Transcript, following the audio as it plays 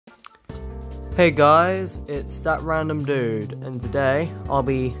Hey guys, it's that random dude, and today I'll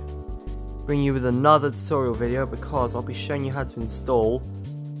be bringing you with another tutorial video because I'll be showing you how to install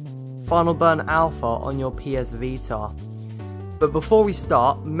Final Burn Alpha on your PsVita. But before we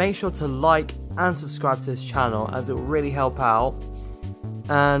start, make sure to like and subscribe to this channel as it will really help out.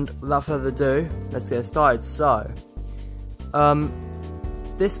 And without further ado, let's get started. So,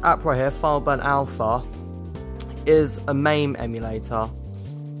 this app right here, Final Burn Alpha, is a MAME emulator.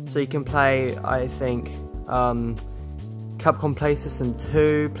 So you can play, I think, Capcom PlayStation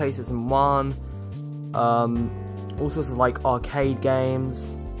 2, PlayStation 1, all sorts of like arcade games,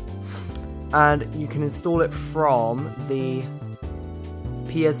 and you can install it from the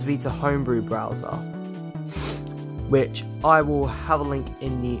PsVita homebrew browser, which I will have a link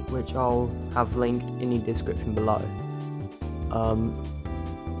in the linked in the description below.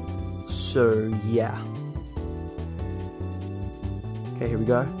 So yeah. Okay, here we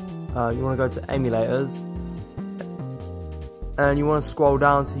go. You want to go to emulators, and you want to scroll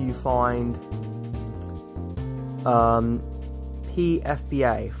down till you find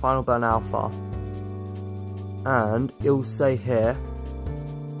PFBA, Final Burn Alpha, and it'll say here.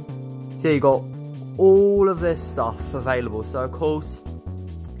 So you got all of this stuff available. So of course,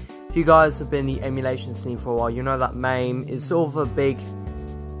 if you guys have been in the emulation scene for a while, you know that MAME is sort of a big.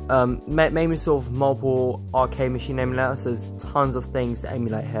 MAME is sort of multiple arcade machine emulator, so there's tons of things to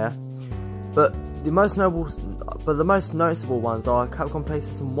emulate here. But the most noticeable ones are Capcom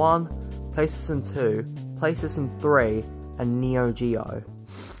PlayStation 1, PlayStation 2, PlayStation 3, and Neo Geo.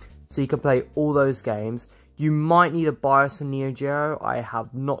 So you can play all those games. You might need a BIOS for Neo Geo. I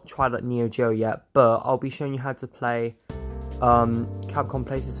have not tried out Neo Geo yet, but I'll be showing you how to play Capcom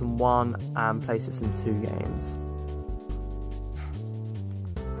PlayStation 1 and PlayStation 2 games.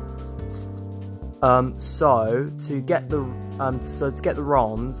 So to get the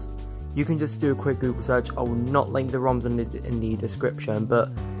ROMs, you can just do a quick Google search. I will not link the ROMs in the description, but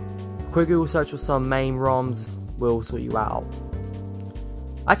a quick Google search for some MAME ROMs will sort you out.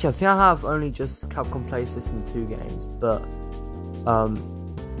 Actually, I think I have only just Capcom PlayStation 2 games, but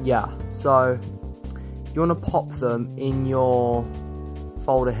yeah. So you want to pop them in your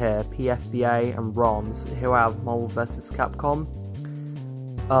folder here, PFBA and ROMs. Here I have Marvel vs. Capcom.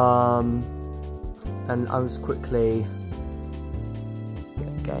 And I'll just quickly get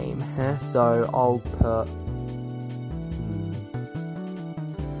a game here. So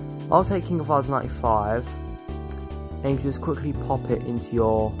I'll take King of Fighters 95, and you can just quickly pop it into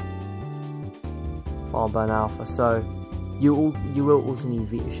your Final Burn Alpha. So you will also need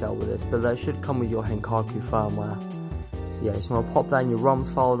Vita Shell with this, but that should come with your Henkaku firmware. So yeah, just want to pop that in your ROMs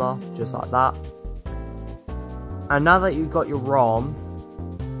folder, just like that. And now that you've got your ROM,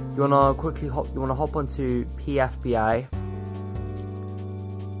 you wanna hop onto PFBA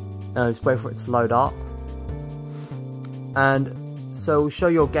and just wait for it to load up. And so we'll show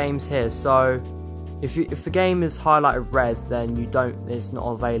your games here. So if the game is highlighted red, then it's not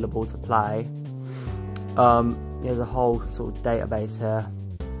available to play. There's a whole sort of database here.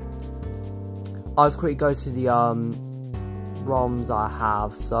 I'll just quickly go to the ROMs I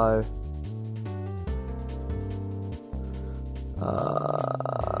have. So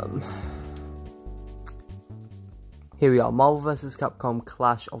here we are, Marvel vs. Capcom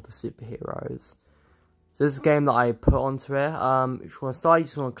Clash of the Superheroes. So this is a game that I put onto here. If you want to start, you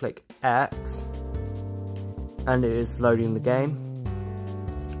just want to click X, and it is loading the game.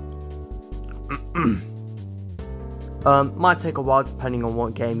 Might take a while depending on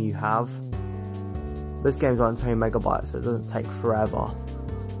what game you have. This game's on 20 megabytes, so it doesn't take forever.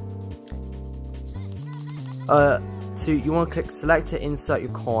 So you want to click select to insert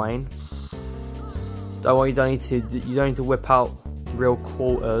your coin. Don't worry, you don't need to whip out real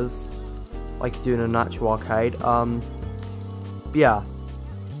quarters like you do in a natural arcade. But yeah.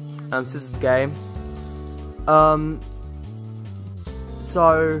 So this is the game.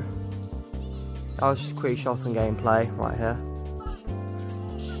 So I'll just quickly show some gameplay right here.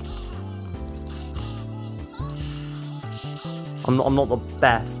 I'm not the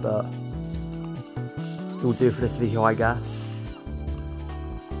best, but it will do for this video, I guess.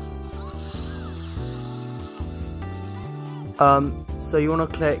 So you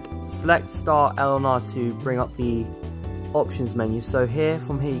want to click select start L and R to bring up the options menu. So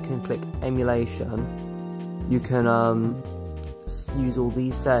from here you can click emulation. You can use all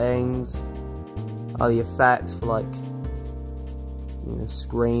these settings, the effects for like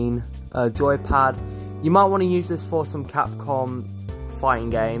screen, joypad. You might want to use this for some Capcom fighting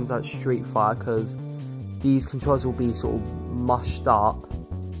games like Street Fighter, because these controls will be sort of mushed up.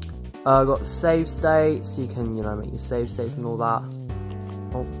 Got save states, so you can, make your save states and all that.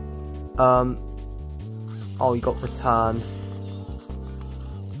 oh, you got return.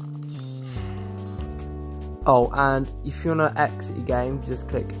 Oh, and if you want to exit your game, just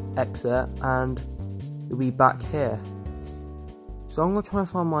click exit and you'll be back here. So I'm going to try and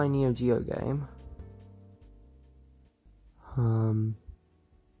find my Neo Geo game.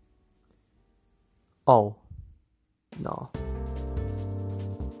 Oh, no.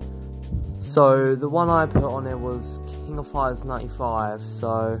 So the one I put on it was King of Fighters 95,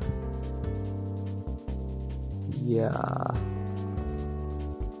 so yeah.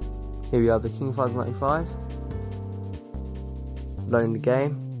 Here we are, the King of Fighters 95. Loading the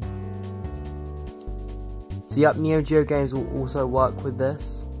game. So yep, Neo Geo games will also work with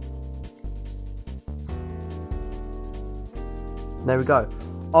this. There we go.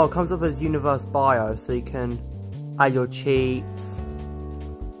 Oh, it comes up as Universe Bio, so you can add your cheats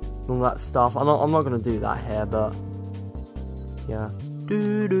and all that stuff. I'm not gonna do that here, but yeah.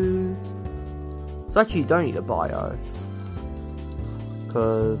 So actually, you don't need a BIOS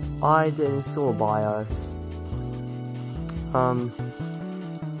because I didn't install a BIOS.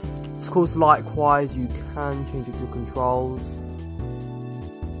 Of course, likewise, you can change up your controls.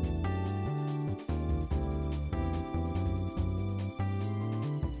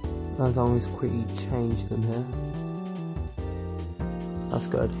 And I'll just quickly change them here. That's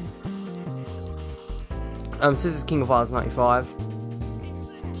good. This is King of Fighters 95.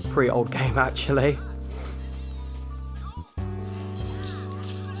 Pretty old game, actually.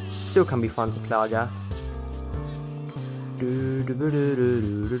 Still can be fun to play, I guess.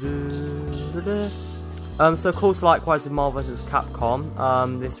 So of course, likewise with Marvel vs.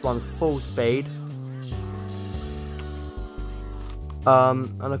 Capcom, this one's full speed.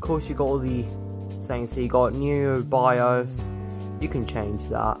 And of course you got all the settings here. You got Neo BIOS. You can change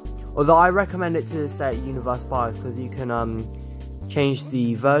that. Although I recommend it to set Universe BIOS because you can change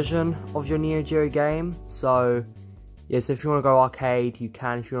the version of your Neo Geo game. So yeah, so if you want to go arcade, you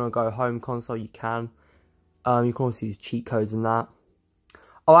can. If you want to go home console, you can. You can also use cheat codes and that.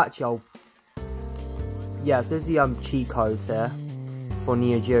 Oh, actually, yeah, so there's the cheat codes here for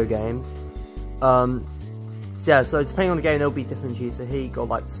Neo Geo games. So yeah, so depending on the game, there'll be different cheats. So here you got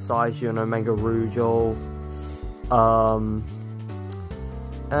like Saiju and Omega Rujal,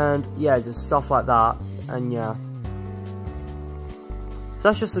 and yeah, just stuff like that. And yeah, so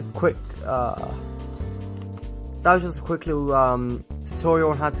that's just a quick. That was just a quick little tutorial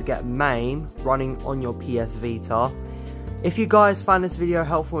on how to get MAME running on your PsVita. If you guys found this video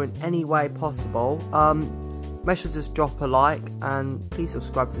helpful in any way possible, make sure to just drop a like and please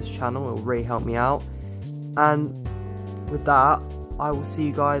subscribe to this channel, it will really help me out. And with that, I will see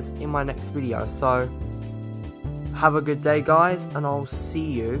you guys in my next video. So have a good day guys, and I'll see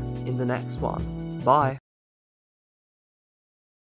you in the next one. Bye.